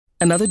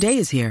Another day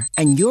is here,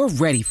 and you're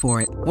ready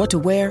for it. What to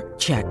wear?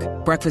 Check.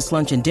 Breakfast,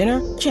 lunch, and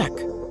dinner? Check.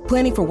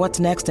 Planning for what's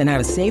next and how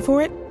to save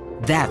for it?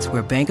 That's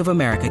where Bank of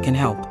America can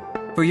help.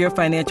 For your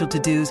financial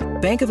to-dos,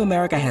 Bank of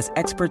America has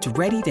experts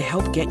ready to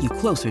help get you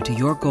closer to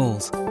your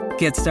goals.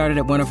 Get started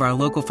at one of our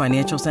local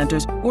financial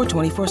centers or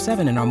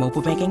 24/7 in our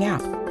mobile banking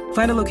app.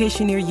 Find a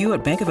location near you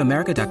at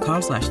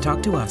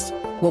bankofamerica.com/talktous.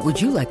 What would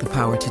you like the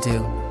power to do?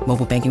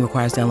 Mobile banking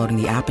requires downloading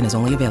the app and is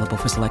only available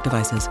for select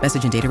devices.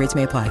 Message and data rates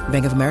may apply.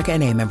 Bank of America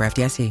N.A., member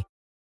FDIC.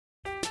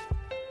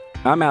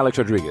 I'm Alex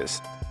Rodriguez.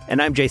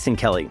 And I'm Jason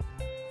Kelly.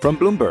 From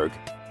Bloomberg,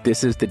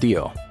 this is The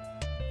Deal.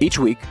 Each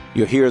week,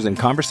 you'll hear us in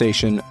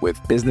conversation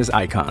with business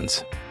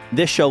icons.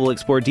 This show will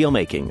explore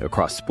deal-making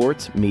across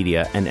sports,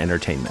 media, and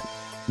entertainment.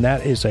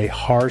 That is a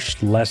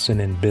harsh lesson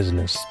in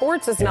business.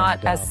 Sports is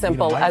not as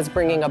simple as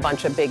bringing a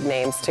bunch of big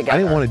names together. I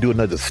didn't want to do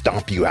another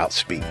stomp you out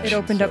speech. It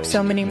opened up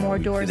so many more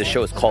doors. The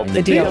show is called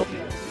The Deal.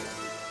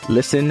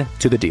 Listen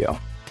to The Deal.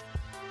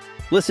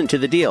 Listen to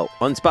The Deal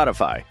on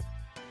Spotify.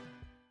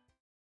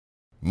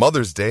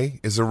 Mother's Day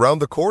is around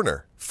the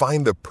corner.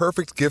 Find the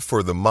perfect gift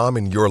for the mom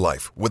in your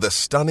life with a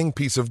stunning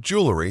piece of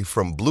jewelry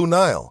from Blue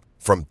Nile.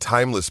 From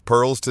timeless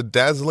pearls to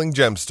dazzling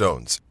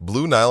gemstones,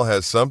 Blue Nile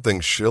has something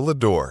she'll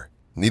adore.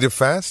 Need it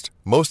fast?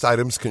 Most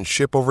items can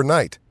ship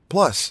overnight.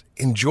 Plus,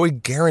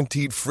 enjoy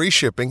guaranteed free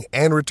shipping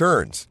and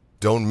returns.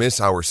 Don't miss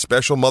our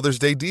special Mother's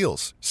Day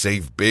deals.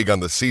 Save big on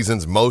the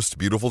season's most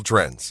beautiful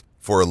trends.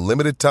 For a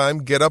limited time,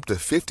 get up to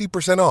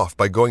 50% off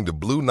by going to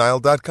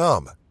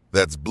BlueNile.com.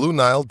 That's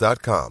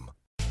BlueNile.com.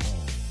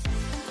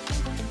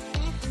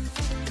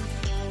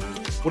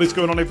 What is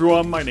going on,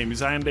 everyone? My name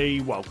is Andy.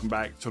 Welcome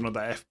back to another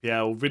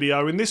FPL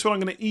video. In this one,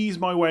 I'm going to ease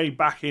my way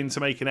back into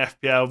making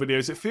FPL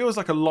videos. It feels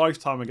like a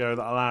lifetime ago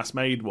that I last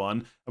made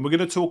one. And we're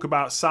going to talk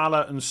about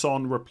Salah and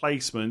Son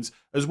replacements,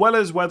 as well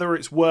as whether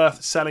it's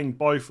worth selling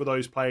both of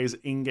those players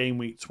in game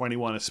week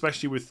 21,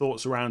 especially with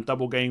thoughts around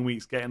double game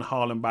weeks, getting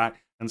Haaland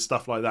back and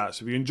stuff like that.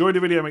 So if you enjoyed the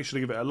video, make sure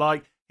to give it a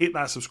like. Hit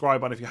that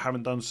subscribe button if you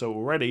haven't done so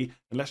already,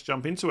 and let's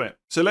jump into it.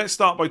 So let's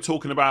start by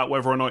talking about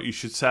whether or not you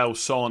should sell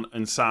Son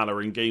and Salah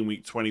in game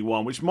week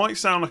 21, which might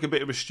sound like a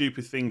bit of a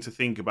stupid thing to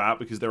think about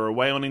because they're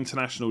away on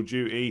international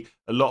duty.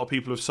 A lot of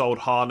people have sold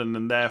Haaland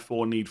and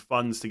therefore need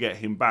funds to get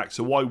him back.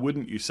 So why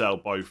wouldn't you sell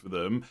both of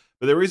them?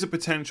 But there is a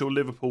potential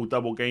Liverpool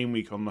double game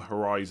week on the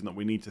horizon that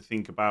we need to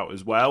think about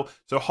as well.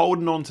 So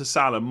holding on to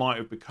Salah might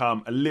have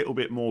become a little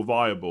bit more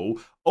viable.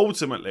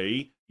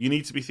 Ultimately, you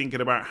need to be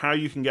thinking about how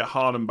you can get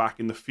Haaland back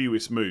in the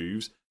fewest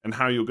moves and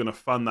how you're going to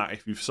fund that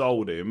if you've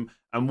sold him,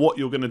 and what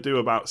you're going to do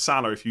about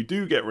Salah if you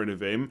do get rid of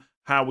him.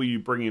 How will you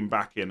bring him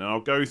back in? And I'll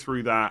go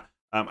through that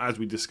as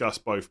we discuss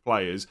both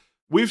players.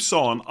 With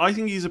Son, I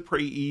think he's a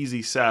pretty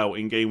easy sell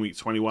in game week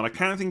 21. I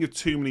can't think of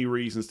too many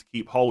reasons to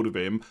keep hold of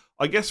him.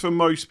 I guess for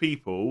most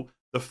people,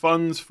 the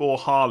funds for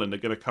Haaland are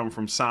going to come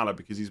from Salah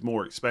because he's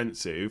more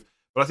expensive.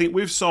 But I think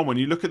with Son, when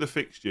you look at the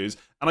fixtures,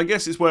 and I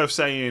guess it's worth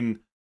saying,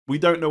 we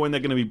don't know when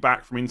they're going to be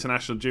back from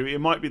international duty. It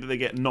might be that they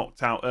get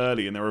knocked out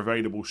early and they're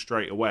available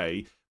straight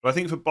away. But I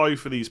think for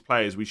both of these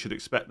players, we should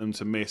expect them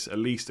to miss at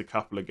least a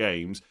couple of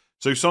games.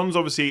 So Son's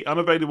obviously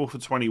unavailable for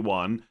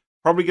 21.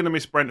 Probably going to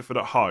miss Brentford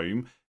at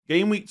home.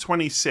 Game week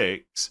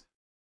 26,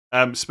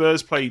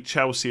 Spurs play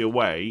Chelsea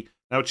away.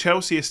 Now,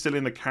 Chelsea is still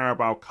in the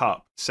Carabao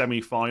Cup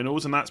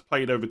semi-finals, and that's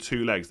played over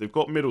 2 legs. They've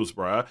got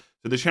Middlesbrough,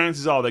 so the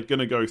chances are they're going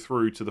to go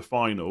through to the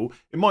final.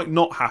 It might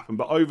not happen,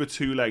 but over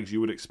 2 legs,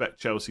 you would expect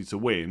Chelsea to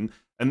win,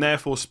 and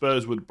therefore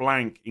Spurs would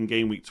blank in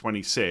game week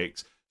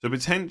 26. So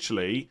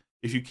potentially,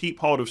 if you keep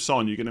hold of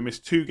Son, you're going to miss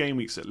 2 game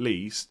weeks at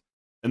least,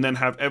 and then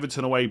have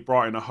Everton away,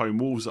 Brighton at home,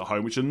 Wolves at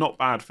home, which are not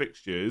bad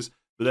fixtures,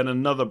 but then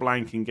another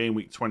blank in game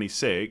week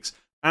 26.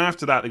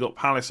 After that, they've got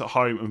Palace at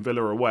home and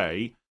Villa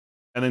away.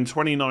 And then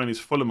 29 is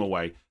Fulham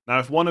away. Now,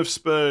 if one of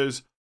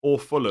Spurs or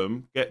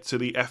Fulham get to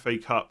the FA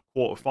Cup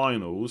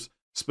quarterfinals,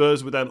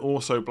 Spurs would then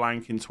also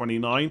blank in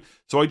 29.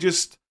 So I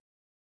just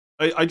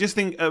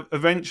think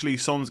eventually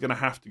Son's going to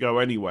have to go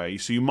anyway.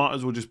 So you might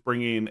as well just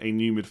bring in a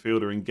new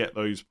midfielder and get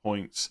those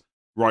points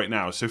right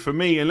now. So for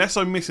me, unless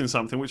I'm missing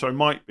something, which I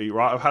might be,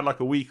 right? I've had like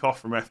a week off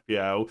from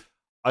FPL.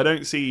 I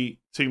don't see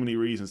too many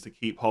reasons to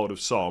keep hold of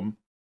Son.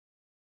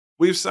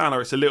 With Salah,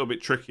 it's a little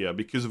bit trickier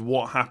because of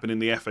what happened in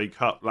the FA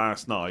Cup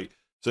last night.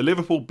 So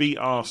Liverpool beat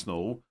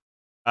Arsenal,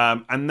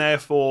 and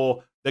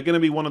therefore they're going to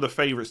be one of the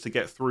favourites to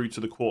get through to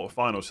the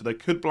quarterfinals. So they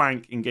could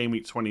blank in game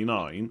week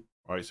 29.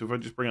 Right. So if I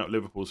just bring up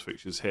Liverpool's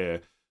fixtures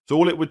here, so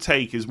all it would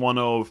take is one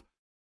of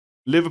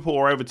Liverpool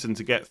or Everton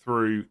to get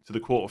through to the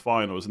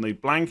quarterfinals, and they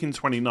blank in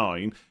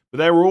 29. But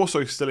they're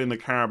also still in the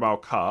Carabao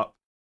Cup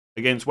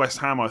against West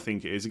Ham, I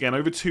think it is. Again,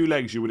 over 2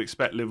 legs, you would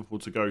expect Liverpool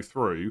to go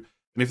through.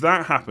 And if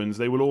that happens,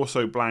 they will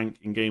also blank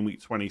in game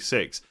week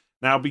 26.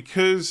 Now,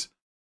 because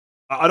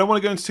I don't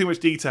want to go into too much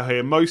detail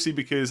here, mostly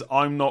because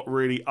I'm not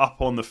really up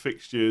on the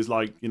fixtures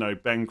like, you know,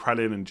 Ben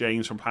Crellin and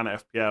James from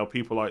Planet FPL,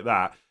 people like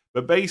that.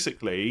 But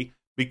basically,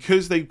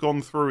 because they've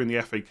gone through in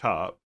the FA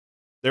Cup,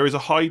 there is a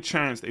high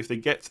chance that if they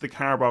get to the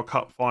Carabao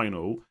Cup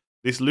final,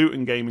 this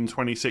Luton game in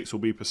 26 will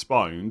be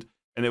postponed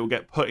and it will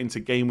get put into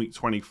game week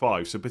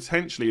 25. So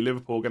potentially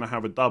Liverpool are going to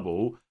have a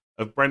double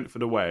of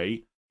Brentford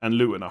away and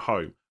Luton at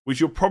home, which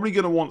you're probably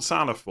going to want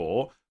Salah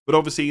for. But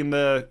obviously in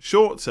the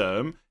short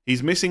term,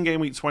 he's missing game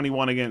week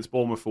 21 against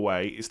Bournemouth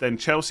away. It's then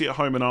Chelsea at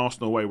home and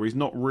Arsenal away, where he's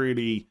not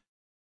really,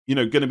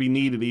 going to be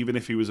needed even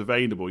if he was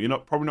available. You're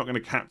probably not going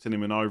to captain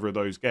him in either of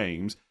those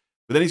games.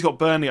 But then he's got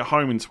Burnley at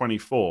home in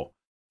 24.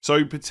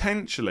 So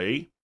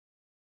potentially,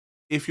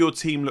 if your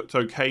team looked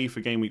okay for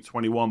game week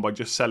 21 by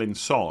just selling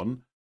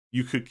Son,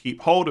 you could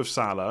keep hold of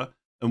Salah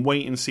and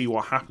wait and see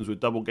what happens with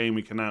double game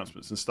week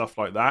announcements and stuff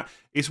like that.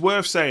 It's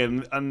worth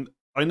saying, and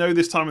I know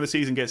this time of the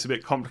season gets a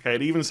bit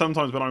complicated. Even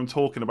sometimes when I'm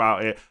talking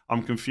about it,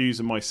 I'm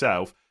confusing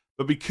myself.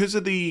 But because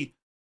of the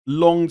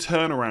long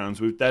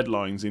turnarounds with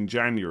deadlines in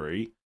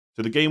January,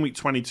 so the game week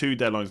 22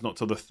 deadline is not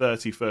till the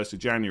 31st of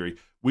January,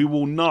 we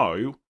will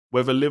know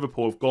whether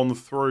Liverpool have gone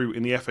through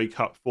in the FA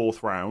Cup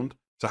fourth round,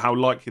 so how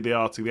likely they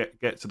are to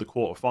get to the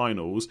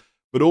quarterfinals,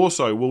 but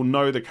also we'll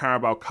know the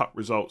Carabao Cup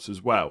results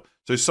as well.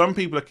 So some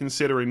people are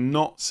considering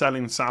not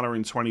selling Salah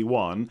in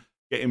 21,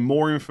 getting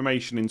more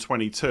information in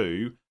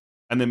 22,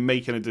 and then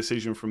making a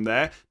decision from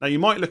there. Now, you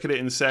might look at it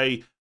and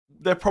say,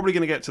 they're probably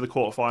going to get to the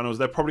quarterfinals,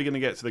 they're probably going to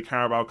get to the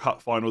Carabao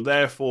Cup final,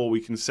 therefore we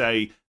can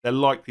say they're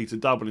likely to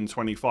double in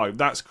 25.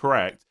 That's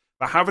correct.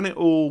 But having it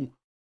all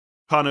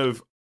kind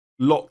of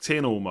locked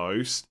in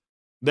almost,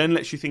 then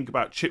lets you think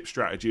about chip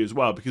strategy as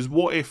well. Because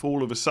what if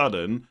all of a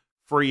sudden,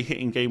 free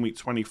hitting game week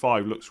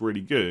 25 looks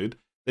really good,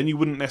 then you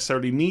wouldn't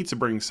necessarily need to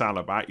bring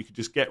Salah back. You could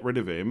just get rid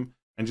of him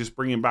and just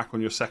bring him back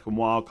on your second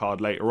wild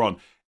card later on.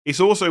 It's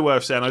also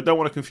worth saying, I don't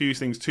want to confuse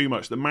things too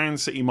much, that Man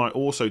City might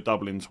also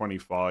double in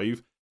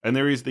 25. And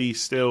there is the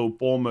still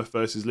Bournemouth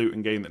versus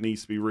Luton game that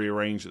needs to be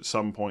rearranged at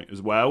some point as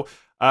well.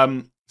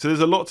 So there's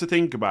a lot to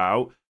think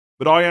about.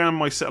 But I am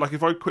myself, like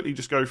if I quickly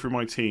just go through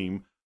my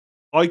team,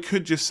 I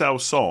could just sell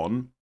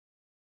Son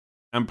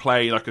and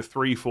play like a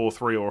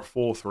 3-4-3 or a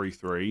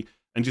 4-3-3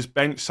 and just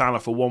bench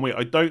Salah for 1 week.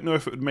 I don't know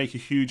if it would make a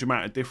huge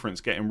amount of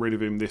difference getting rid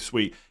of him this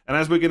week. And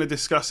as we're going to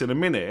discuss in a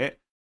minute,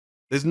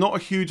 there's not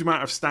a huge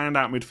amount of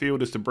standout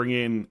midfielders to bring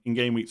in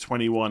game week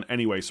 21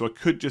 anyway, so I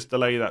could just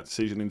delay that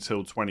decision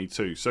until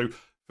 22. So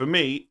for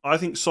me, I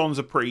think Son's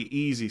a pretty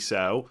easy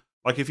sell.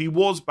 Like if he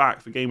was back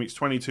for game weeks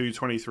 22,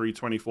 23,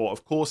 24,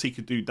 of course he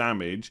could do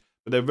damage,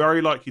 but they're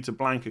very likely to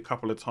blank a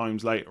couple of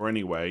times later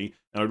anyway,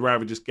 and I'd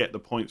rather just get the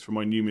points from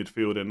my new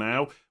midfielder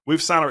now.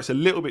 With Salah, it's a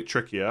little bit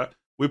trickier.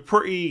 We're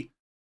pretty,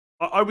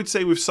 I would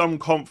say with some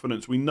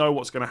confidence, we know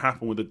what's going to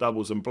happen with the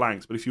doubles and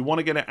blanks, but if you want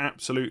to get it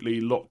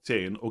absolutely locked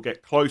in or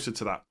get closer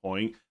to that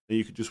point, then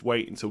you could just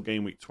wait until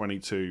game week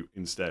 22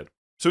 instead.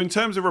 So in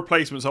terms of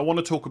replacements, I want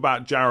to talk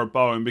about Jarrod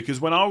Bowen,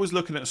 because when I was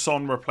looking at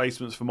Son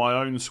replacements for my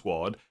own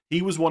squad,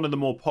 he was one of the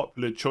more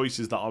popular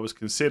choices that I was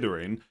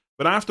considering.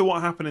 But after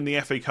what happened in the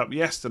FA Cup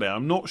yesterday,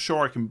 I'm not sure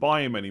I can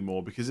buy him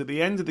anymore, because at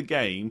the end of the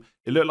game,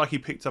 it looked like he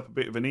picked up a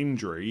bit of an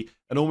injury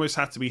and almost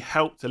had to be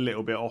helped a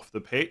little bit off the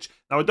pitch.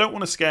 Now, I don't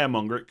want to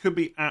scaremonger. It could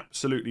be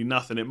absolutely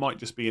nothing. It might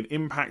just be an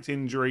impact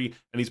injury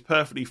and he's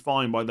perfectly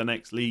fine by the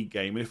next league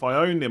game. And if I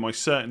owned him, I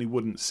certainly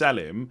wouldn't sell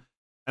him.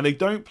 And they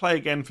don't play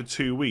again for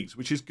 2 weeks,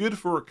 which is good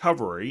for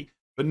recovery,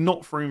 but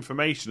not for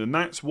information. And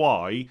that's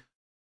why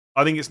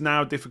I think it's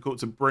now difficult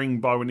to bring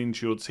Bowen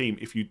into your team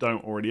if you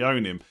don't already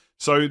own him.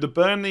 So the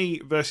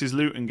Burnley versus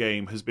Luton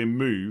game has been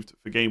moved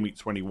for game week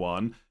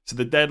 21. So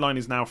the deadline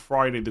is now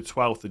Friday the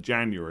 12th of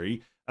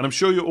January. And I'm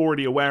sure you're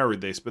already aware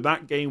of this, but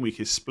that game week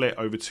is split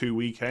over 2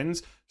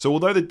 weekends. So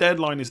although the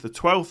deadline is the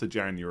 12th of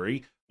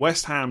January,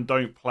 West Ham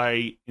don't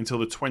play until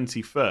the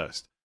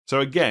 21st. So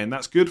again,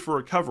 that's good for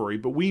recovery,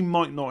 but we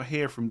might not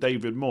hear from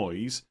David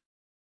Moyes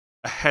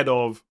ahead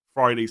of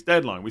Friday's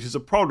deadline, which is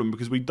a problem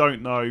because we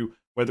don't know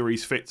whether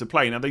he's fit to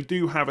play. Now, they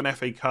do have an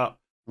FA Cup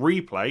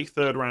replay,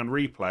 third round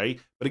replay,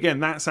 but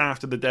again, that's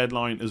after the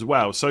deadline as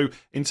well. So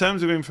in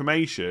terms of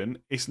information,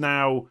 it's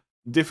now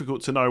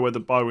difficult to know whether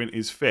Bowen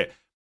is fit.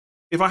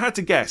 If I had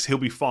to guess, he'll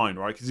be fine,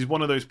 right? Because he's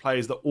one of those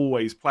players that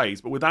always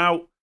plays. But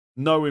without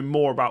knowing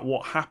more about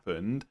what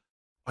happened,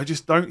 I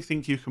just don't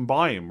think you can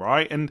buy him,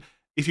 right? And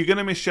if you're going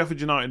to miss Sheffield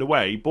United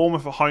away,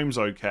 Bournemouth at home's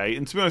okay.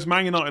 And to be honest,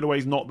 Man United away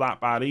is not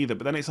that bad either.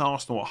 But then it's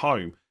Arsenal at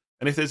home.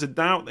 And if there's a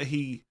doubt that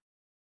if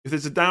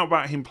there's a doubt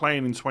about him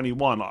playing in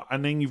 21,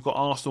 and then you've got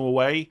Arsenal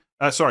away,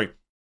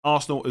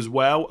 Arsenal as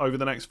well over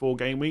the next 4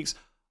 game weeks,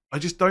 I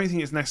just don't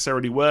think it's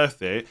necessarily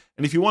worth it.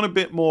 And if you want a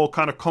bit more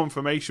kind of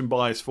confirmation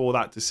bias for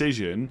that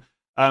decision,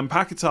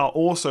 Paquetá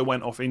also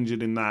went off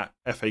injured in that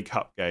FA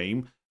Cup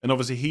game. And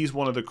obviously he's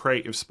one of the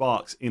creative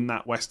sparks in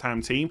that West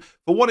Ham team.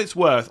 For what it's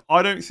worth,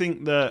 I don't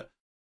think that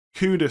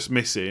Kudus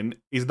missing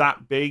is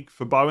that big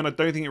for Bowen. I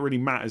don't think it really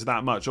matters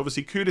that much.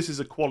 Obviously, Kudus is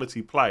a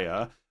quality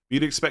player.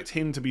 You'd expect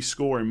him to be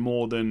scoring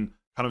more than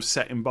kind of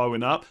setting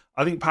Bowen up.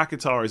 I think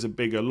Paquetá is a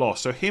bigger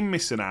loss. So him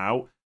missing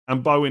out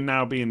and Bowen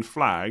now being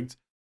flagged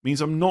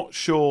means I'm not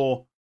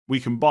sure we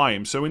can buy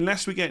him. So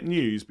unless we get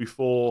news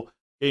before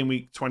game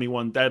week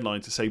 21 deadline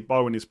to say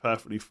Bowen is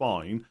perfectly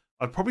fine,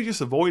 I'd probably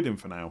just avoid him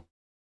for now.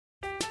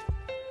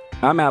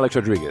 I'm Alex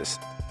Rodriguez.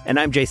 And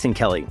I'm Jason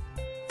Kelly.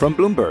 From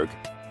Bloomberg,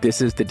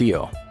 this is The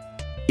Deal.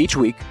 Each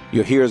week,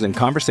 you'll hear us in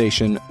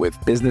conversation with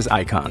business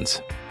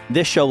icons.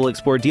 This show will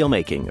explore deal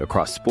making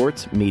across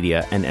sports,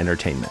 media, and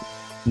entertainment.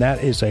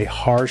 That is a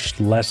harsh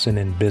lesson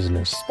in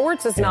business.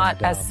 Sports is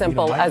not as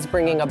simple as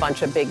bringing a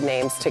bunch of big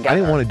names together. I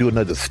didn't want to do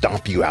another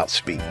stomp you out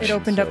speech. It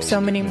opened up so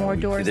many more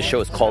doors. The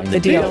show is called The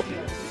Deal.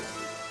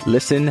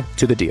 Listen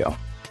to the deal.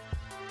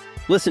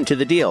 Listen to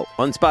The Deal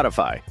on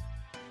Spotify.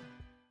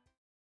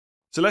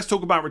 So let's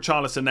talk about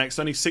Richarlison next.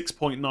 Only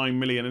 6.9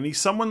 million, and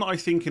he's someone that I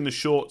think in the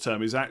short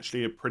term is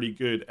actually a pretty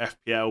good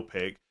FPL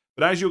pick.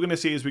 But as you're going to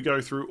see as we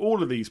go through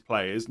all of these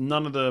players,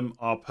 none of them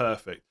are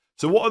perfect.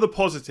 So what are the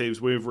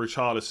positives with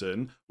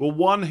Richarlison? Well,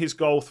 one, his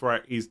goal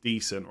threat is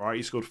decent, right?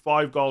 He scored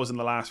 5 goals in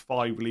the last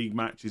 5 league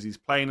matches. He's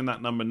playing in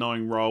that number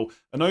 9 role.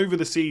 And over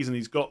the season,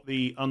 he's got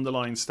the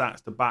underlying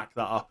stats to back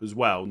that up as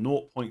well.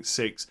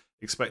 0.6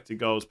 expected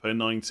goals per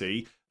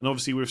 90. And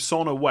obviously with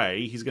Son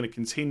away, he's going to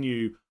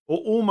continue, or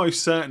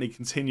almost certainly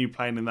continue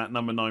playing in that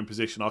number 9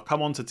 position. I'll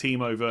come on to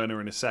Timo Werner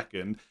in a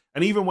second.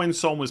 And even when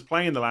Son was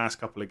playing the last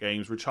couple of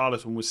games,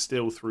 Richarlison was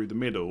still through the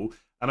middle.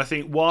 And I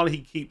think while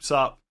he keeps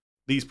up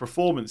these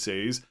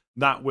performances,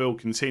 that will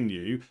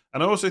continue.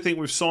 And I also think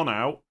with Son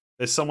out,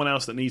 there's someone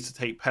else that needs to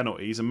take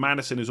penalties, and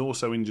Maddison is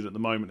also injured at the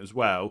moment as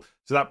well.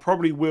 So that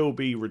probably will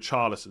be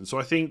Richarlison. So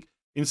I think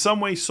in some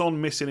ways Son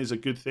missing is a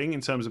good thing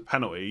in terms of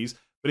penalties,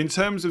 but in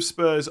terms of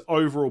Spurs'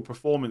 overall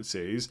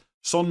performances,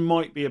 Son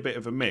might be a bit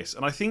of a miss.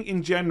 And I think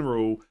in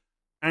general,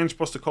 Ange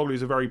Postecoglou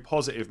is a very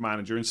positive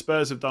manager, and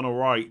Spurs have done all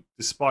right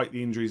despite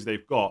the injuries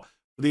they've got.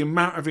 But the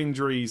amount of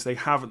injuries they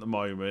have at the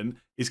moment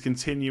is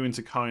continuing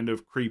to kind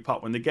of creep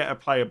up. When they get a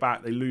player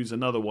back, they lose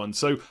another one.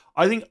 So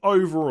I think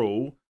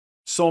overall,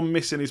 Son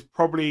missing is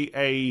probably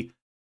a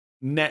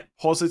net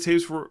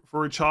positive for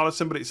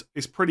Richarlison, but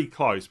it's pretty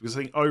close because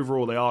I think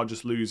overall they are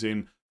just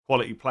losing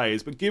quality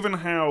players. But given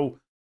how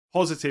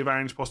positive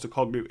Ange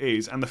Postecoglou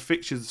is and the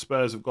fixtures the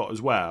Spurs have got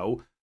as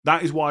well,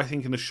 that is why I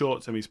think in the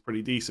short term he's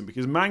pretty decent.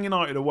 Because Man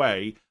United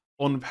away,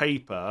 on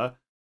paper,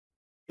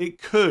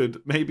 it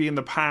could maybe in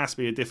the past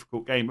be a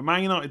difficult game, but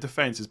Man United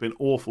defence has been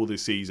awful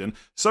this season.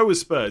 So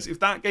has Spurs. If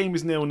that game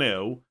is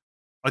 0-0,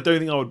 I don't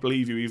think I would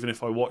believe you even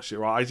if I watched it,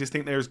 right? I just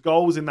think there's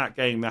goals in that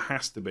game. There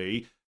has to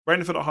be.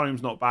 Brentford at home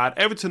is not bad.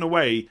 Everton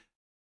away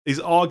is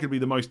arguably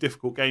the most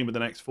difficult game of the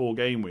next 4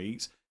 game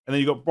weeks. And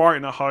then you've got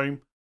Brighton at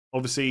home.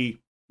 Obviously,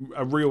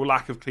 a real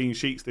lack of clean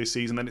sheets this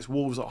season. Then it's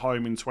Wolves at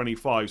home in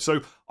 25. So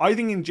I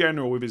think in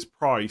general with his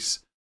price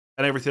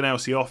and everything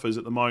else he offers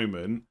at the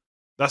moment,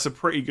 that's a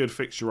pretty good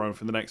fixture run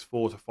for the next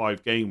 4 to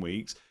 5 game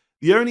weeks.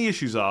 The only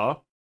issues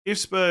are, if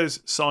Spurs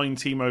sign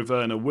Timo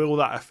Werner, will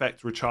that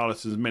affect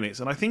Richarlison's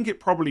minutes? And I think it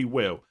probably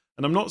will.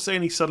 And I'm not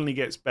saying he suddenly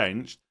gets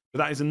benched, but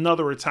that is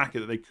another attacker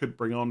that they could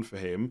bring on for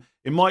him.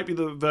 It might be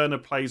that Werner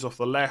plays off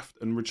the left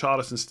and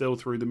Richarlison still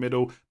through the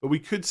middle, but we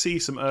could see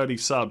some early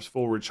subs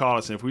for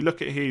Richarlison. If we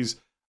look at his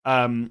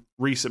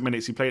recent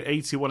minutes, he played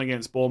 81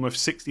 against Bournemouth,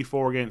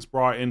 64 against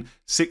Brighton,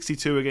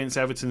 62 against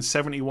Everton,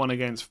 71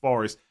 against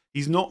Forest.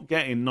 He's not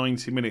getting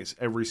 90 minutes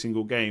every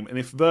single game. And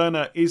if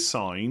Werner is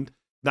signed,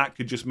 that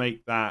could just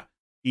make that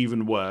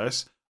even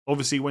worse.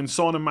 Obviously, when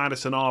Son and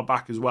Maddison are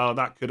back as well,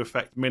 that could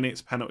affect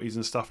minutes, penalties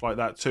and stuff like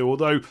that too.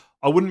 Although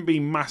I wouldn't be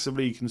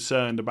massively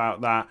concerned about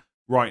that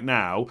right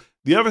now.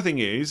 The other thing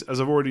is, as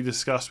I've already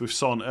discussed with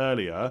Son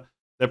earlier,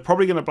 they're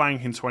probably going to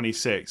blank in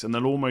 26 and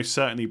they'll almost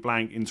certainly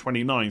blank in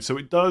 29. So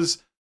it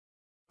does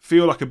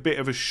feel like a bit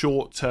of a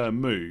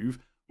short-term move,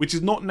 which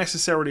is not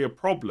necessarily a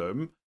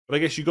problem. But I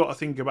guess you've got to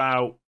think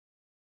about,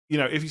 you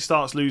know, if he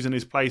starts losing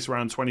his place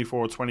around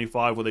 24 or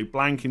 25, or they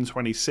blank in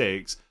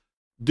 26,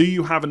 do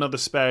you have another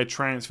spare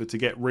transfer to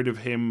get rid of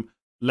him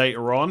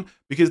later on?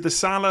 Because the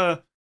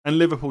Salah and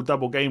Liverpool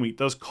double game week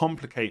does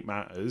complicate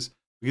matters,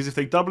 because if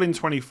they double in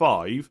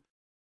 25,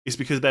 it's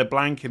because they're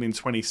blanking in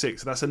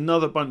 26. So that's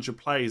another bunch of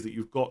players that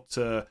you've got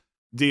to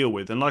deal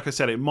with. And like I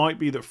said, it might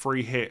be that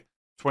free hit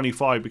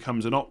 25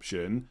 becomes an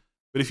option,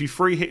 but if you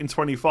free hit in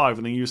 25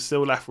 and then you're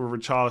still left with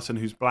Richarlison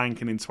who's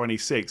blanking in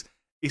 26,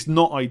 it's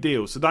not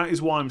ideal. So that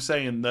is why I'm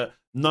saying that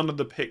none of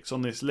the picks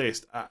on this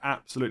list are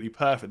absolutely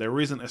perfect. There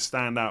isn't a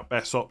standout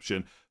best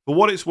option. For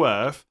what it's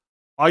worth,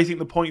 I think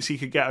the points he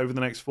could get over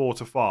the next 4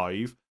 to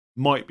 5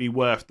 might be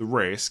worth the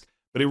risk,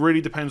 but it really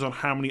depends on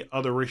how many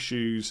other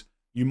issues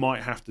you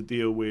might have to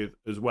deal with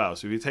as well.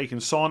 So if you're taking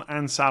Son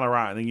and Salah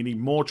out, and then you need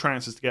more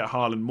transfers to get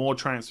Haaland, more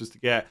transfers to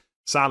get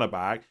Salah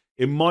back,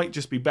 it might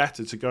just be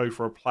better to go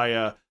for a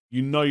player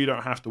you know you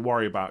don't have to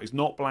worry about. He's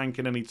not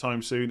blanking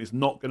anytime soon. He's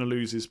not going to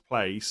lose his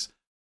place,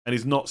 and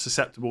he's not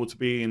susceptible to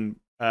being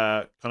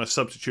kind of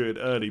substituted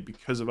early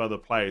because of other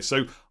players.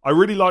 So I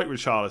really like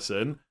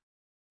Richarlison. And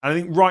I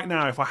think right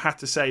now, if I had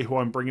to say who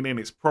I'm bringing in,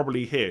 it's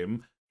probably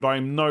him, but I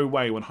am no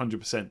way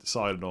 100%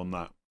 decided on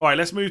that. All right,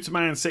 let's move to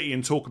Man City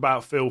and talk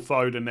about Phil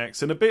Foden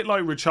next. And a bit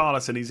like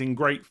Richarlison, he's in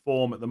great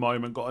form at the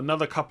moment. Got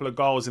another couple of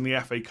goals in the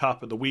FA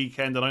Cup at the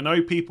weekend. And I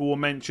know people will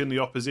mention the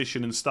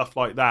opposition and stuff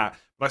like that,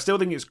 but I still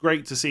think it's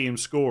great to see him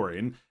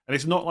scoring. And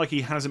it's not like he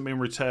hasn't been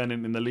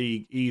returning in the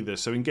league either.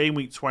 So in game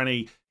week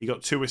 20, he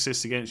got 2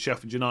 assists against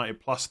Sheffield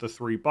United plus the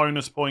 3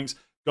 bonus points.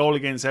 goal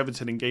against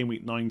Everton in game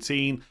week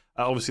 19.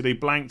 Obviously, they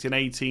blanked in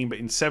 18, but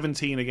in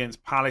 17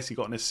 against Palace, he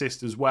got an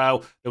assist as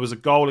well. There was a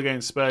goal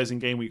against Spurs in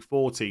game week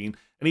 14.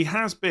 And he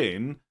has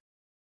been,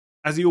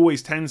 as he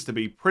always tends to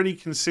be, pretty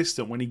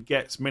consistent when he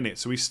gets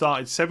minutes. So he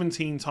started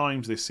 17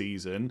 times this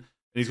season, and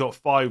he's got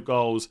 5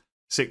 goals,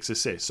 6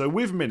 assists. So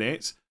with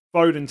minutes,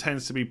 Foden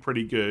tends to be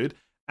pretty good.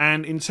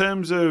 And in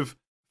terms of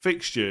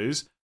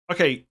fixtures,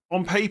 okay,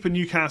 on paper,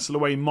 Newcastle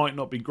away might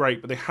not be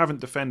great, but they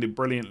haven't defended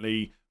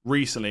brilliantly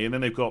recently. And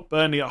then they've got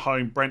Burnley at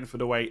home,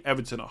 Brentford away,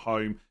 Everton at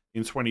home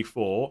in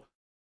 24.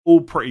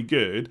 All pretty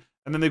good.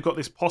 And then they've got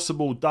this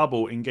possible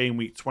double in game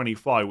week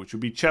 25, which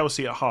would be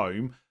Chelsea at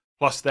home,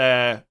 plus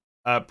their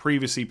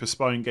previously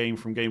postponed game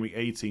from game week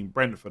 18,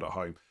 Brentford at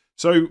home.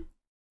 So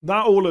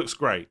that all looks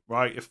great,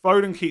 right? If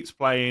Foden keeps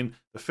playing,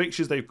 the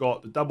fixtures they've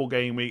got, the double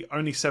game week,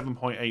 only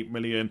 7.8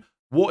 million.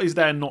 What is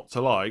there not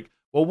to like?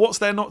 Well, what's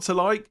there not to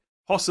like?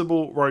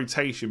 Possible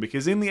rotation,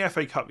 because in the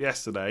FA Cup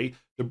yesterday,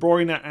 De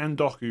Bruyne and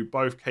Doku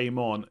both came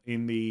on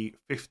in the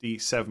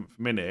 57th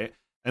minute,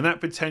 and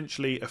that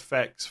potentially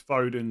affects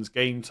Foden's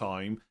game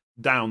time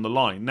down the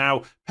line.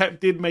 Now, Pep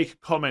did make a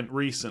comment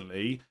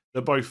recently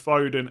that both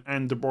Foden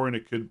and De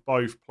Bruyne could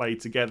both play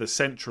together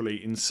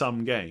centrally in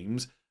some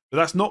games, but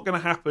that's not going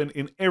to happen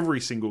in every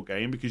single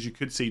game, because you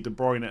could see De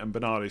Bruyne and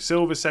Bernardo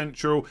Silva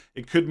central.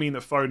 It could mean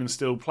that Foden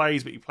still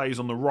plays, but he plays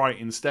on the right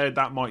instead.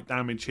 That might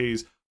damage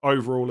his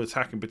overall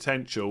attacking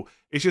potential.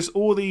 It's just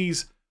all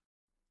these.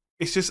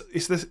 It's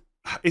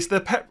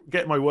the Pep.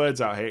 Get my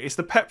words out here. It's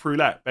the Pep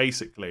roulette,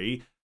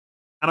 basically.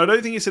 And I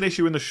don't think it's an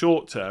issue in the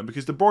short term,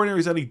 because De Bruyne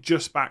is only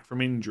just back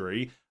from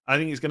injury. I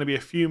think it's going to be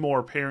a few more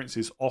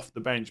appearances off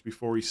the bench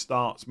before he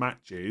starts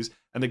matches,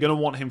 and they're going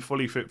to want him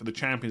fully fit for the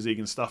Champions League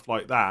and stuff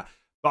like that.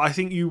 But I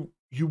think you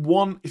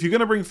want, if you're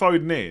going to bring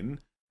Foden in,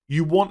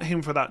 you want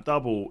him for that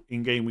double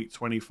in game week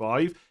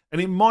 25,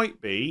 and it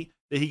might be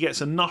that he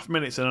gets enough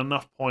minutes and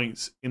enough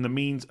points in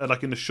the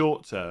like in the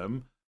short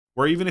term,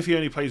 where even if he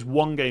only plays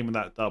one game in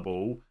that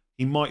double,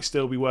 he might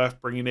still be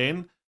worth bringing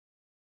in.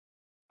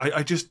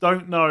 I just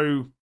don't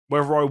know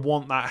whether I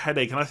want that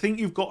headache. And I think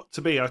you've got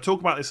to be, I talk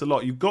about this a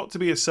lot, you've got to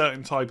be a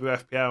certain type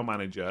of FPL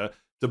manager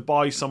to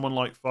buy someone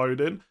like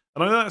Foden.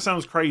 And I know that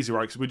sounds crazy,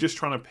 right? Because we're just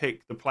trying to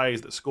pick the players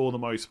that score the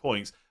most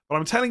points. But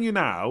I'm telling you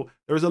now,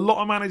 there is a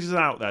lot of managers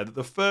out there that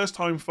the first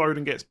time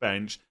Foden gets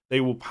benched, they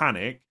will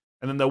panic,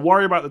 and then they'll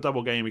worry about the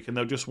double game week and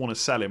they'll just want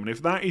to sell him. And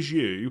if that is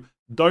you,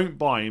 don't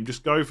buy him.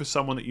 Just go for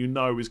someone that you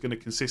know is going to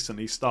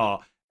consistently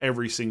start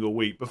every single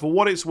week. But for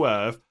what it's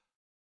worth,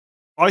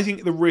 I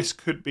think the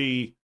risk could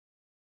be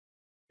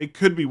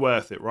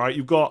worth it, right?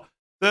 You've got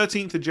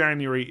 13th of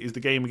January is the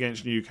game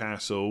against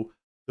Newcastle.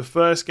 The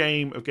first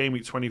game of game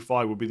week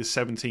 25 will be the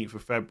 17th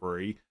of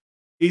February.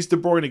 Is De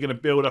Bruyne going to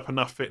build up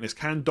enough fitness?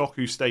 Can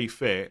Doku stay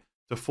fit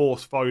to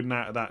force Foden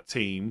out of that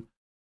team?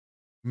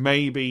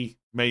 Maybe,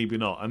 maybe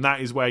not. And that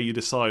is where you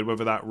decide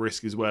whether that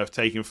risk is worth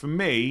taking. For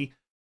me,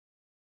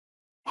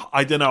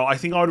 I don't know. I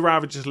think I'd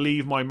rather just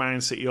leave my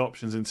Man City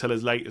options until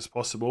as late as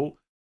possible.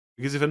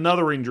 Because if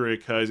another injury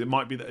occurs, it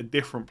might be that a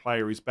different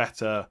player is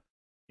better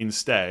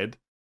instead.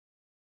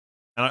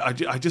 And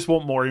I just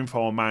want more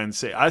info on Man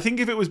City. I think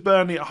if it was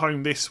Burnley at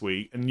home this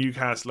week and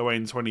Newcastle away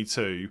in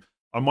 22,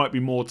 I might be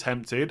more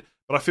tempted.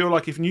 But I feel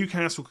like if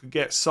Newcastle could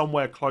get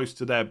somewhere close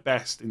to their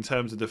best in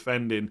terms of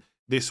defending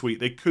this week,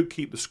 they could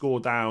keep the score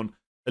down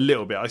a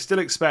little bit. I still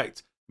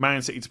expect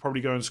Man City to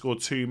probably go and score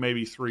 2,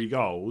 maybe 3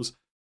 goals.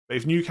 But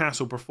if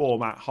Newcastle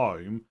perform at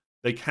home,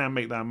 they can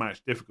make that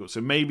match difficult.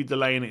 So maybe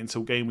delaying it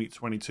until game week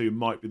 22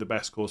 might be the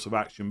best course of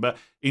action. But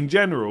in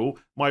general,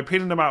 my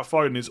opinion about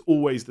Foden is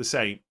always the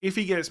same. If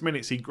he gets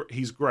minutes,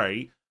 he's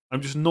great. I'm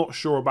just not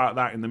sure about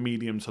that in the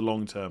medium to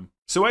long term.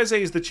 So Eze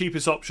is the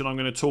cheapest option I'm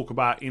going to talk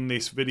about in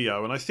this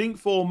video. And I think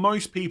for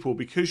most people,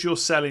 because you're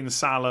selling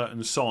Salah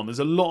and Son, there's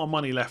a lot of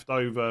money left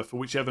over for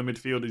whichever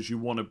midfielders you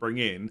want to bring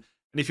in.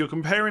 And if you're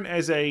comparing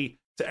Eze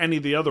to any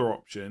of the other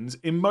options,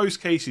 in most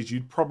cases,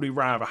 you'd probably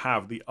rather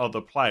have the other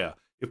player.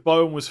 If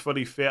Bowen was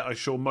fully fit, I'm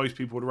sure most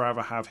people would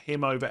rather have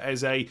him over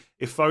Eze.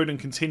 If Foden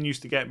continues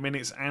to get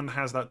minutes and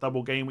has that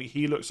double game week,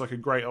 he looks like a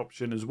great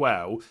option as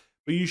well.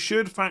 But you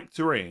should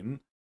factor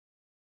in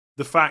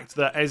the fact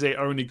that Eze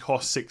only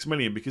costs 6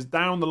 million, because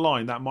down the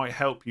line, that might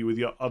help you with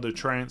your other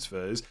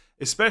transfers,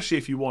 especially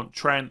if you want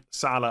Trent,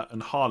 Salah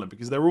and Haaland,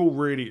 because they're all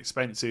really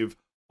expensive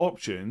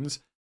options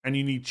and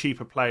you need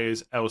cheaper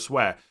players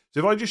elsewhere.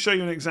 So if I just show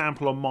you an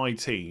example on my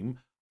team,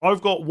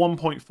 I've got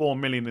 1.4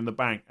 million in the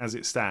bank as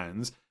it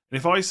stands. And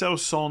if I sell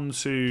Son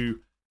to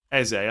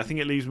Eze, I think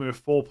it leaves me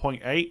with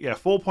 4.8. Yeah,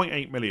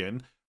 4.8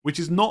 million, which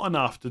is not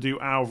enough to do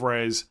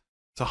Alvarez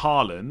to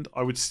Haaland.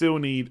 I would still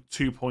need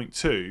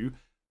 2.2.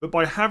 But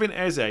by having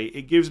Eze,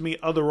 it gives me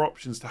other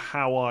options to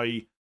how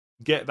I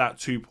get that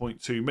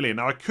 2.2 million.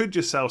 Now, I could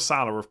just sell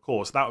Salah, of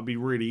course. That would be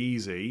really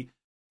easy.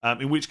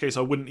 In which case,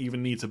 I wouldn't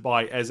even need to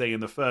buy Eze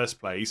in the first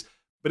place.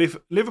 But if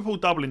Liverpool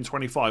double in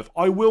 25,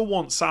 I will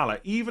want Salah.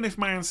 Even if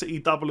Man City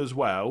double as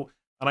well,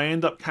 and I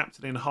end up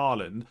captaining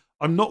Haaland,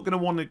 I'm not going to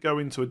want to go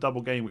into a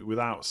double game week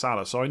without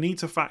Salah. So I need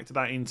to factor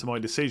that into my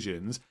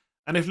decisions.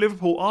 And if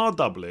Liverpool are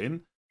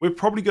doubling, we're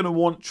probably going to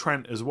want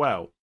Trent as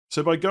well.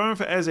 So by going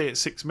for Eze at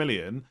 6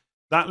 million,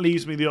 that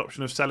leaves me the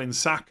option of selling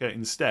Saka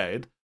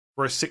instead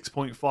for a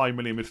 6.5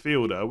 million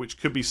midfielder, which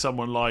could be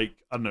someone like,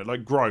 I don't know,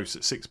 like Gross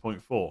at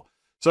 6.4.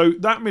 So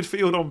that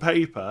midfield on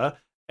paper,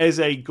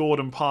 Eze,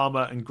 Gordon,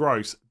 Palmer and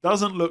Gross,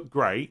 doesn't look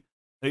great.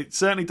 It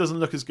certainly doesn't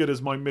look as good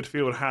as my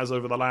midfield has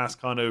over the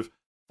last kind of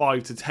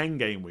 5 to 10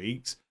 game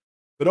weeks.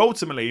 But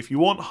ultimately, if you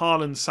want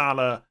Haaland,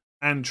 Salah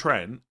and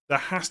Trent, there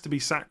has to be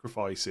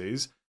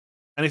sacrifices.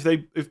 And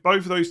if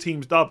both of those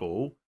teams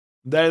double,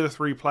 they're the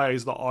 3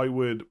 players that I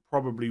would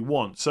probably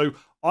want. So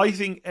I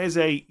think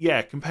Eze,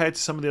 compared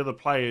to some of the other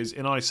players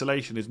in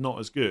isolation, is not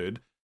as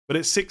good. But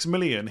at 6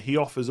 million, he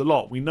offers a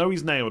lot. We know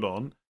he's nailed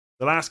on.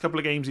 The last couple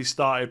of games he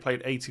started,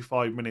 played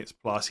 85 minutes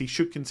plus. He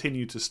should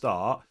continue to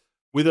start.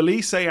 With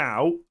Elise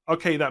out,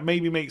 okay, that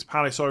maybe makes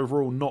Palace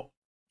overall not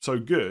so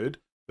good.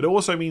 But it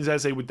also means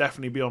Eze would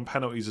definitely be on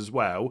penalties as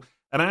well.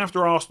 And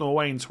after Arsenal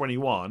away in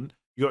 21,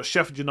 you got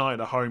Sheffield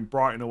United at home,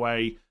 Brighton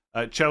away,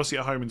 Chelsea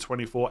at home in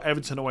 24,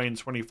 Everton away in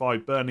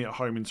 25, Burnley at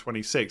home in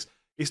 26.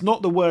 It's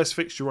not the worst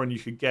fixture run you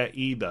could get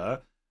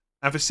either.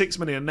 And for 6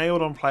 million,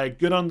 nailed on player,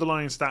 good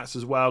underlying stats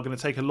as well, going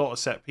to take a lot of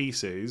set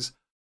pieces.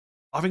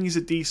 I think he's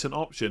a decent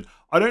option.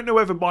 I don't know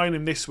whether buying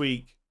him this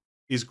week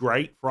is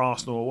great for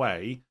Arsenal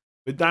away,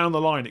 but down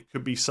the line, it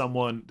could be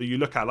someone that you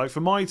look at. Like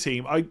for my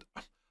team,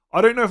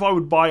 I don't know if I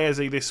would buy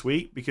Eze this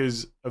week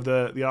because of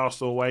the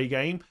Arsenal away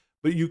game,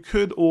 but you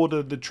could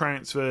order the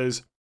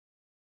transfers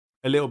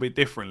a little bit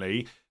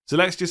differently. So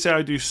let's just say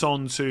I do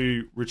Son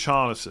to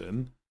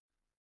Richarlison.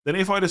 Then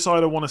if I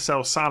decide I want to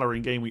sell Salah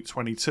in game week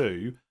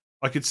 22,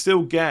 I could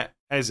still get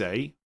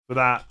Eze for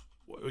that.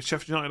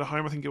 Sheffield United at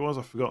home, I think it was.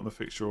 I've forgotten the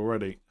fixture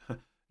already.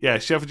 Yeah,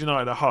 Sheffield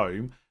United at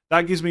home.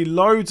 That gives me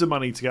loads of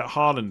money to get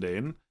Haaland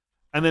in.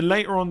 And then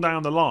later on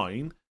down the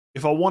line,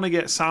 if I want to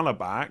get Salah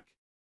back,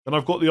 then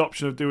I've got the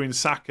option of doing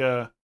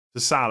Saka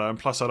to Salah. And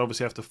plus, I'd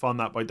obviously have to fund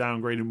that by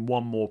downgrading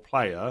one more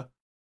player.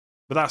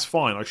 But that's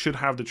fine. I should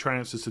have the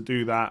transfers to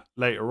do that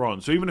later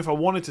on. So even if I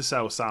wanted to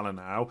sell Salah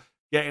now,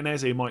 getting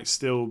Eze might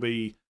still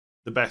be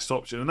the best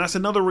option. And that's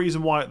another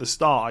reason why at the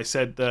start I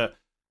said that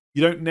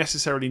you don't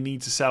necessarily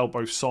need to sell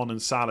both Son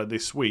and Salah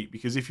this week.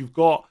 Because if you've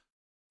got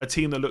a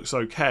team that looks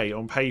okay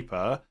on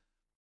paper,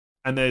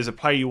 and there's a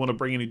player you want to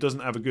bring in who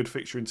doesn't have a good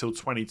fixture until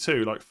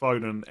 22, like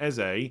Foden and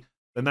Eze,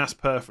 then that's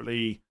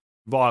perfectly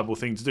viable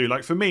thing to do.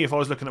 Like for me, if I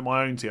was looking at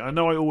my own team, I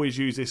know I always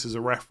use this as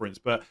a reference,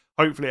 but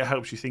hopefully it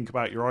helps you think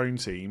about your own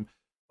team.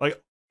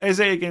 Like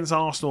Eze against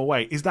Arsenal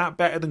away, is that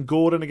better than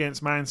Gordon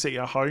against Man City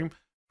at home?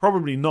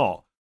 Probably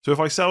not. So if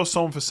I sell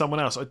Son for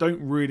someone else, I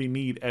don't really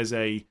need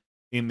Eze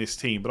in this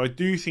team, but I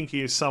do think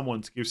he is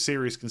someone to give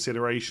serious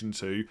consideration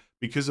to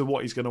because of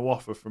what he's going to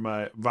offer from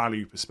a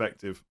value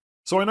perspective.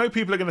 So I know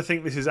people are going to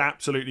think this is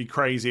absolutely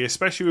crazy,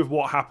 especially with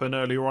what happened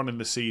earlier on in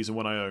the season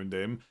when I owned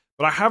him,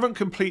 but I haven't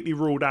completely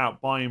ruled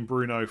out buying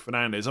Bruno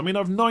Fernandes. I mean,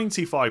 I've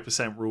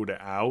 95% ruled it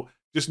out,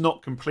 just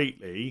not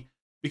completely,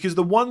 because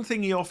the one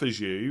thing he offers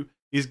you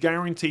is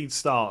guaranteed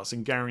starts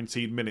and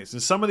guaranteed minutes.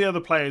 And some of the other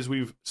players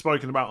we've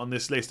spoken about on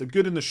this list are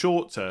good in the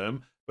short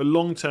term, but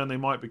long term they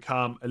might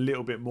become a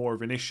little bit more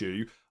of an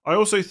issue. I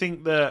also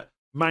think that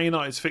Man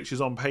United's fixtures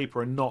on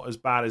paper are not as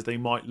bad as they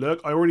might look.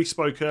 I already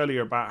spoke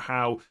earlier about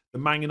how the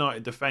Man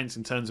United defence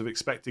in terms of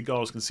expected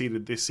goals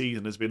conceded this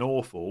season has been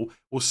awful.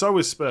 Well, so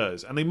has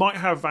Spurs. And they might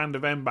have Van der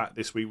Ven back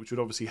this week, which would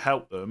obviously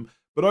help them.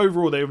 But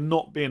overall, they have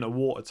not been a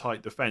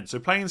watertight defence. So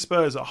playing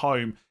Spurs at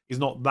home is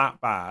not that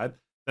bad.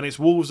 Then it's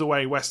Wolves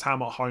away, West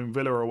Ham at home,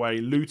 Villa away,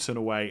 Luton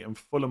away, and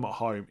Fulham at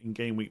home in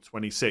game week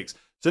 26. So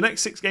the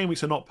next 6 game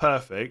weeks are not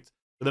perfect,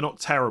 but they're not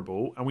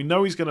terrible. And we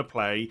know he's going to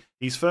play.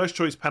 He's first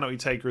choice penalty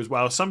taker as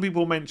well. Some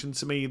people mentioned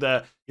to me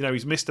that,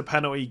 he's missed a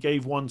penalty,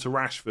 gave one to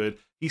Rashford.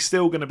 He's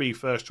still going to be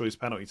first choice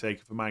penalty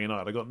taker for Man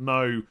United. I got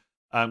no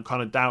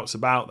kind of doubts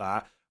about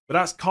that. But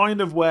that's kind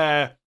of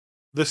where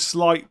the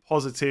slight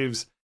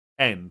positives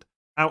end.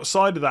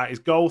 Outside of that, his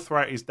goal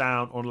threat is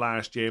down on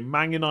last year.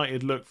 Man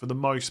United look, for the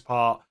most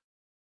part,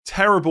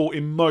 terrible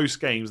in most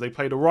games. They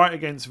played all right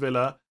against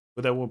Villa,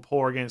 but they were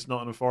poor against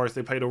Nottingham Forest.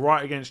 They played all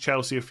right against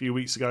Chelsea a few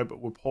weeks ago,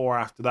 but were poor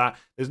after that.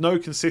 There's no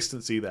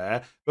consistency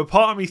there. But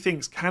part of me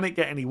thinks, can it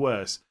get any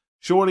worse?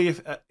 Surely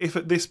if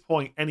at this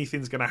point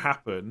anything's going to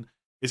happen,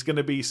 it's going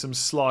to be some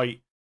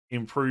slight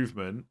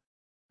improvement.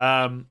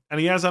 And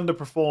he has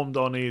underperformed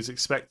on his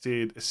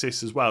expected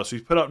assists as well. So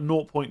he's put up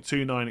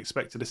 0.29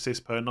 expected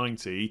assists per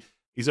 90.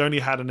 He's only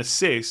had an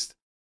assist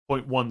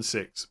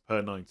 0.16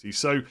 per 90.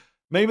 So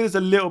maybe there's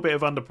a little bit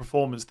of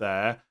underperformance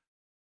there.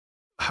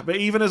 But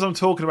even as I'm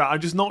talking about, I'm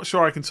just not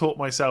sure I can talk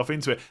myself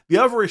into it. The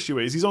other issue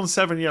is he's on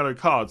 7 yellow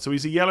cards. So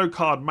he's a yellow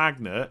card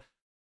magnet.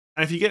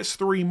 And if he gets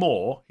 3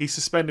 more, he's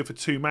suspended for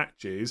 2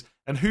 matches.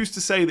 And who's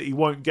to say that he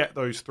won't get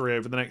those 3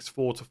 over the next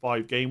 4 to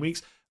 5 game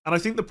weeks? And I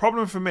think the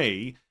problem for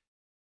me,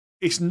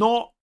 it's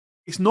not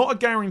a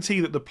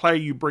guarantee that the player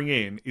you bring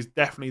in is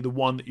definitely the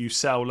one that you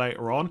sell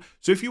later on.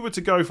 So if you were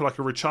to go for like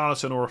a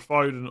Richarlison or a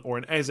Foden or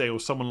an Eze or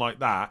someone like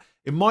that,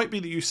 it might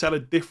be that you sell a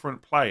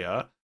different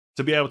player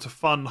to be able to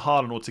fund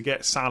Haaland or to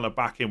get Salah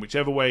back in,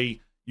 whichever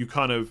way you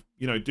kind of,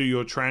 do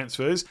your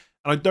transfers.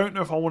 And I don't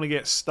know if I want to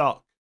get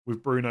stuck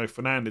with Bruno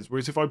Fernandes.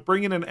 Whereas if I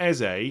bring in an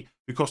Eze,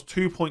 who costs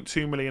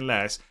 2.2 million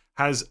less,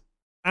 has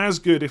as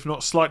good, if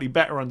not slightly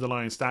better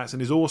underlying stats,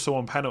 and is also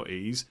on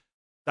penalties,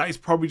 that is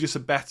probably just a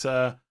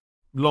better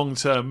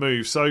long-term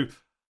move. So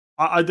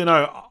I don't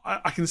know.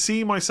 I can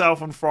see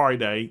myself on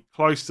Friday,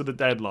 close to the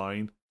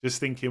deadline, just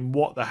thinking,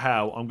 what the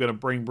hell? I'm going to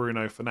bring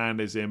Bruno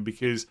Fernandes in,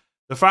 because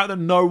the fact that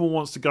no one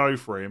wants to go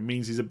for him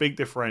means he's a big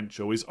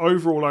differential. His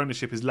overall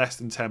ownership is less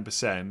than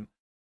 10%.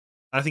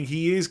 I think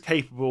he is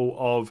capable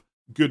of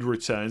good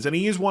returns. And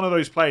he is one of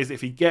those players that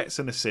if he gets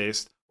an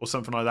assist or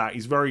something like that,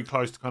 he's very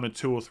close to kind of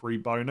 2 or 3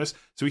 bonus.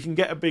 So he can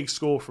get a big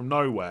score from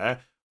nowhere.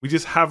 We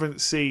just haven't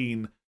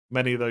seen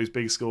many of those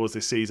big scores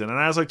this season. And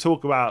as I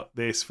talk about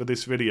this for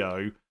this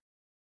video,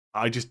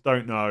 I just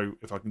don't know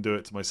if I can do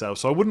it to myself.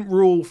 So I wouldn't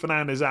rule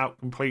Fernandes out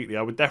completely.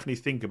 I would definitely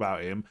think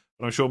about him,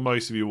 but I'm sure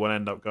most of you will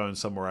end up going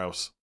somewhere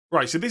else.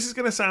 Right, so this is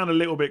going to sound a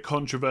little bit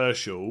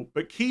controversial,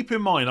 but keep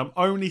in mind, I'm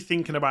only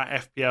thinking about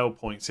FPL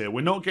points here.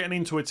 We're not getting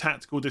into a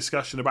tactical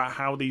discussion about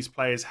how these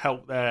players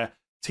help their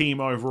team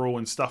overall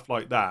and stuff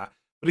like that.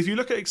 But if you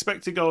look at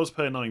expected goals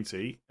per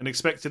 90 and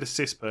expected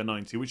assists per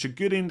 90, which are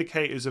good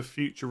indicators of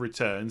future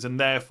returns and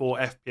therefore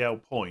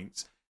FPL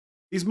points,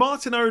 is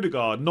Martin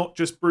Odegaard not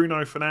just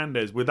Bruno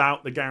Fernandes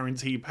without the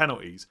guaranteed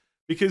penalties?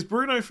 Because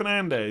Bruno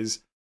Fernandes'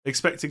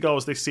 expected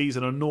goals this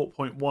season are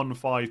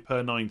 0.15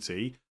 per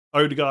 90.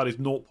 Odegaard is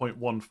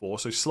 0.14,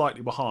 so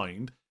slightly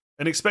behind.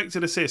 And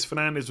expected assists,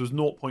 Fernandes was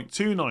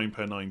 0.29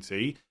 per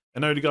 90,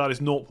 and Odegaard is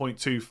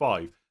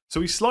 0.25.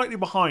 So he's slightly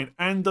behind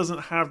and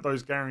doesn't have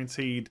those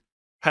guaranteed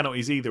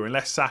penalties either,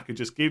 unless Saka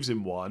just gives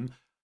him one.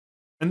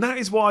 And that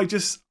is why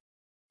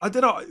I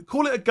don't know,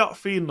 call it a gut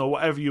feeling or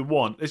whatever you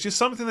want. It's just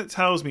something that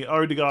tells me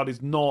Odegaard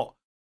is not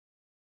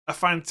a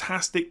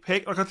fantastic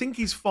pick. Like, I think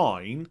he's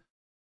fine,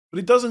 but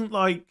it doesn't,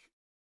 like,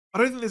 I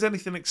don't think there's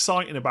anything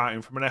exciting about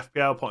him from an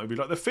FPL point of view.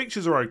 Like, the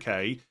fixtures are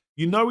okay.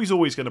 You know he's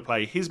always going to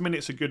play. His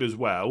minutes are good as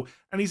well.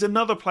 And he's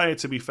another player,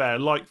 to be fair,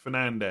 like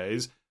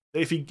Fernandes,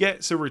 that if he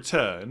gets a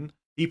return,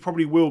 he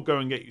probably will go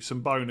and get you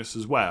some bonus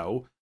as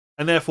well.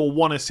 And therefore,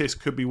 one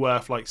assist could be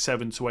worth like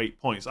 7 to 8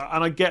 points.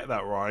 And I get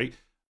that, right?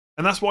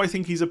 And that's why I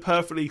think he's a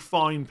perfectly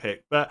fine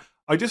pick. But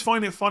I just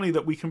find it funny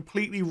that we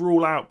completely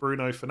rule out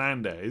Bruno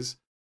Fernandes,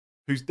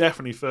 who's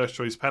definitely first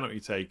choice penalty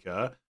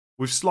taker,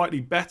 with slightly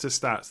better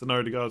stats than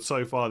Odegaard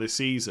so far this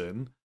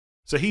season.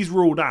 So he's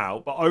ruled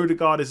out, but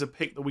Odegaard is a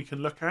pick that we can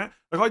look at.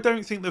 Like, I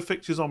don't think the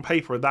fixtures on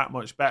paper are that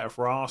much better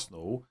for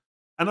Arsenal.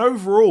 And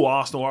overall,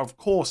 Arsenal are, of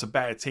course, a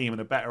better team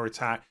and a better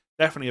attack.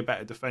 Definitely a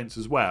better defence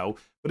as well.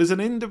 But as an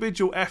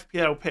individual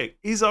FPL pick,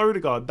 is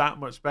Odegaard that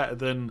much better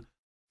than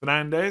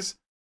Fernandes?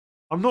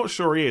 I'm not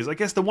sure he is. I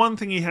guess the one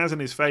thing he has in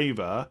his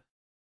favour,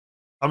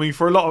 I mean,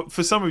 for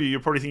some of you, you're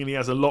probably thinking he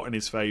has a lot in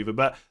his favour,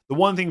 but the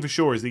one thing for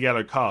sure is the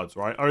yellow cards,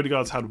 right?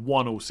 Odegaard's had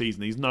 1 all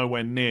season. He's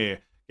nowhere near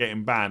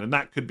getting banned, and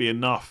that could be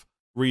enough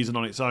reason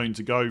on its own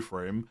to go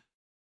for him.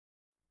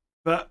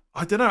 But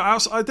I don't know.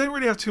 I don't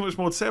really have too much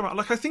more to say about it.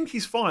 Like, I think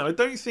he's fine. I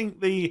don't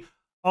think the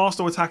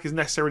Arsenal attack has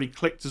necessarily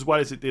clicked as well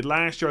as it did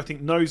last year. I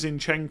think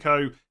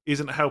Zinchenko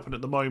isn't helping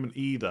at the moment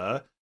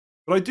either.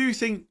 But I do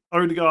think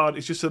Odegaard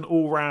is just an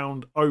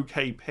all-round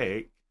okay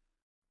pick.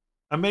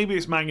 And maybe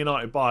it's Man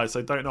United bias,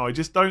 I don't know. I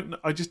just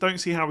don't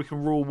see how we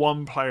can rule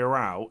one player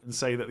out and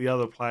say that the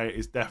other player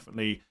is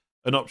definitely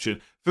an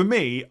option. For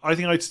me, I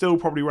think I'd still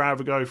probably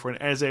rather go for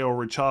an Eze or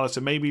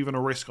Richarlison, maybe even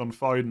a risk on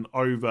Foden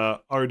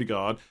over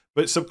Odegaard.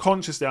 But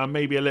subconsciously, I'm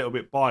maybe a little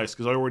bit biased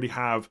because I already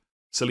have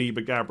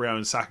Saliba, Gabriel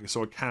and Saka,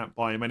 so I can't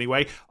buy him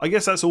anyway. I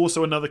guess that's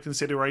also another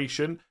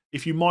consideration.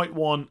 If you might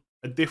want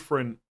a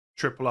different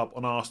triple up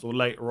on Arsenal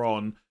later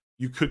on,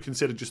 you could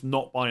consider just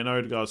not buying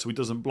Odegaard so he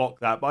doesn't block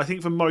that. But I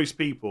think for most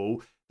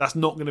people, that's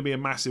not going to be a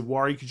massive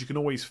worry because you can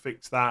always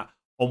fix that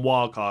on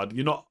wildcard.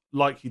 You're not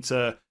likely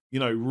to,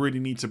 really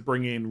need to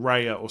bring in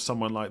Raya or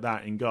someone like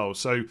that in goal.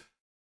 So,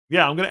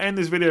 yeah, I'm going to end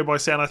this video by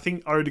saying I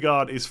think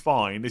Odegaard is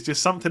fine. It's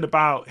just something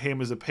about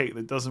him as a pick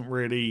that doesn't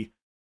really,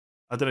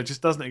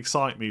 just doesn't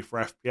excite me for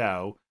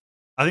FPL.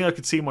 I think I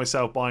could see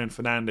myself buying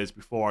Fernandes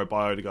before I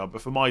buy Odegaard,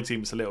 but for my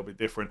team, it's a little bit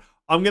different.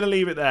 I'm going to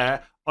leave it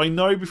there. I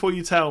know before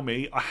you tell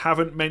me, I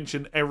haven't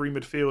mentioned every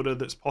midfielder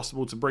that's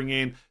possible to bring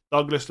in.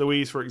 Douglas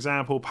Luiz, for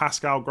example,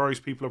 Pascal Gross,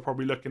 people are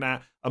probably looking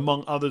at,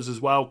 among others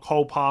as well.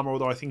 Cole Palmer,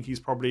 although I think he's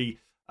probably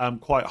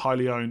quite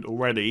highly owned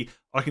already.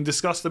 I can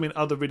discuss them in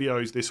other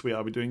videos this week.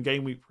 I'll be doing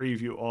Game Week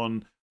preview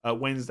on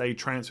Wednesday,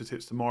 transfer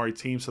tips tomorrow,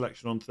 team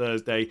selection on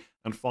Thursday,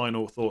 and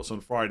final thoughts on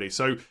Friday.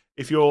 So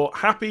if you're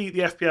happy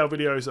the FPL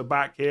videos are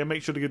back here,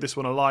 make sure to give this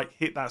one a like,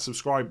 hit that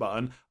subscribe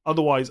button.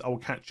 Otherwise, I will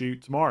catch you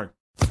tomorrow.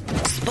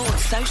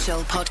 Sports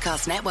Social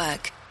Podcast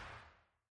Network.